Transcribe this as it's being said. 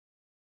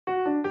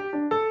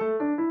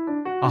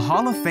A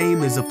Hall of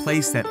Fame is a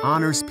place that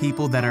honors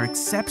people that are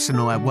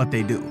exceptional at what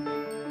they do.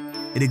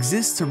 It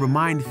exists to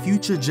remind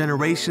future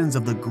generations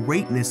of the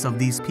greatness of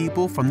these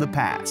people from the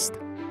past.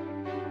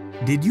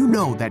 Did you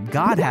know that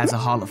God has a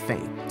Hall of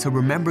Fame to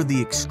remember the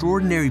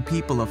extraordinary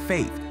people of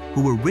faith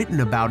who were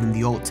written about in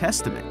the Old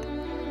Testament?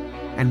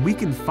 And we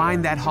can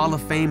find that Hall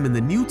of Fame in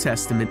the New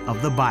Testament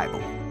of the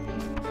Bible.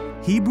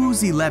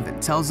 Hebrews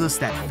 11 tells us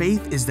that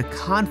faith is the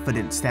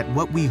confidence that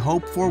what we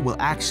hope for will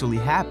actually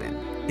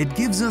happen. It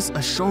gives us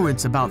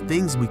assurance about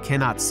things we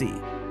cannot see.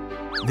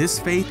 This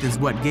faith is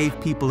what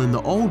gave people in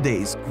the old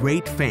days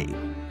great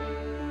fame.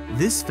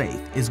 This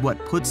faith is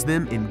what puts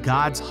them in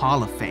God's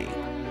Hall of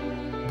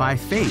Fame. By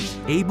faith,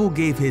 Abel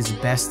gave his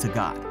best to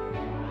God.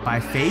 By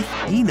faith,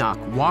 Enoch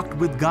walked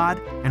with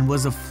God and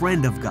was a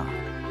friend of God.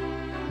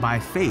 By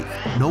faith,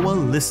 Noah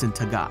listened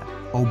to God,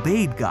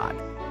 obeyed God,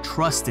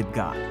 trusted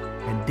God,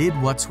 and did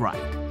what's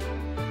right.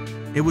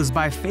 It was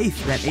by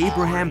faith that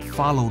Abraham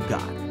followed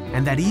God,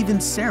 and that even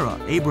Sarah,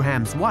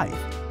 Abraham's wife,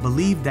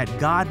 believed that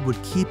God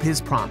would keep his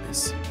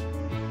promise.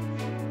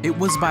 It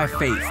was by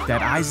faith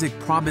that Isaac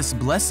promised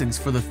blessings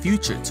for the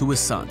future to his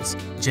sons,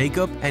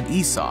 Jacob and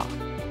Esau.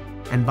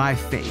 And by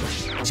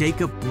faith,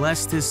 Jacob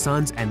blessed his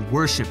sons and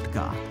worshiped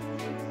God.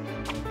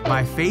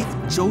 By faith,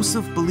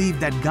 Joseph believed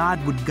that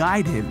God would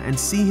guide him and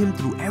see him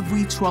through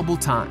every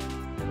troubled time.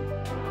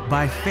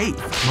 By faith,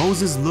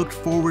 Moses looked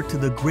forward to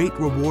the great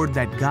reward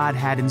that God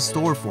had in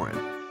store for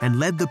him and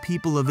led the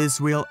people of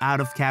Israel out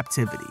of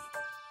captivity.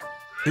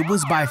 It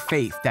was by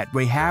faith that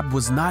Rahab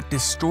was not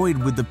destroyed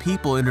with the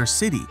people in her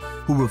city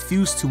who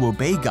refused to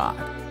obey God.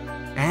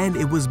 And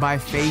it was by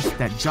faith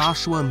that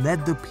Joshua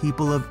led the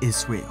people of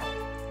Israel.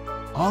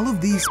 All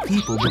of these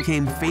people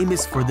became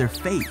famous for their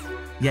faith,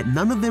 yet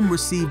none of them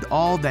received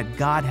all that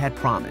God had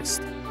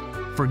promised.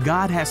 For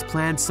God has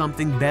planned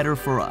something better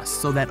for us,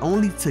 so that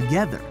only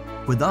together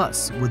with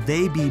us would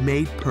they be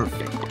made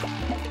perfect.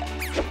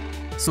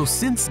 So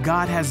since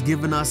God has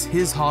given us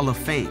His Hall of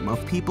Fame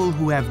of people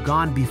who have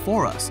gone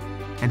before us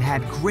and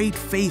had great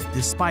faith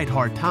despite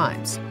hard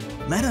times,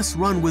 let us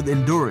run with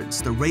endurance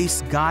the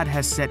race God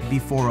has set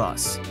before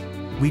us.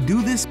 We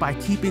do this by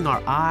keeping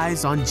our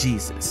eyes on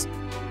Jesus,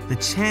 the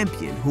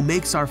champion who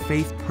makes our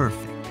faith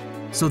perfect,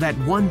 so that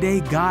one day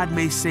God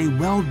may say,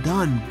 "Well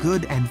done,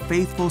 good and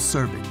faithful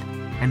servant,"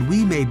 and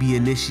we may be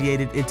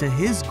initiated into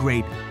His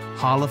great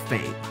Hall of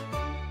Fame.